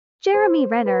Jeremy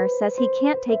Renner says he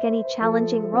can't take any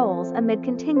challenging roles amid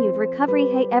continued recovery.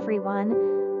 Hey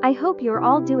everyone, I hope you're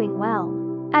all doing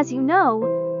well. As you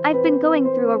know, I've been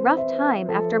going through a rough time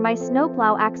after my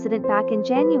snowplow accident back in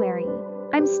January.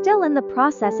 I'm still in the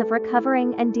process of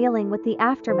recovering and dealing with the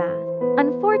aftermath.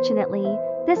 Unfortunately,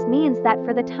 this means that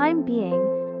for the time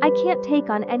being, I can't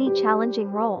take on any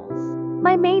challenging roles.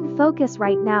 My main focus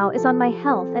right now is on my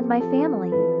health and my family.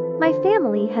 My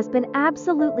family has been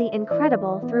absolutely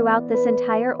incredible throughout this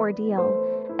entire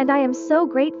ordeal, and I am so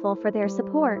grateful for their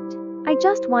support. I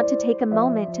just want to take a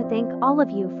moment to thank all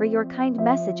of you for your kind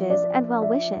messages and well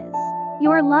wishes.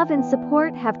 Your love and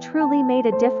support have truly made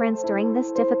a difference during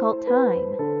this difficult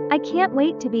time. I can't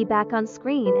wait to be back on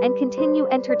screen and continue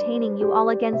entertaining you all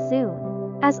again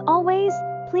soon. As always,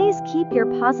 please keep your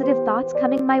positive thoughts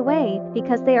coming my way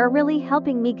because they are really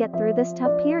helping me get through this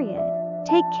tough period.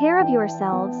 Take care of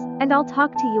yourselves, and I'll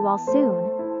talk to you all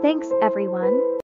soon. Thanks, everyone.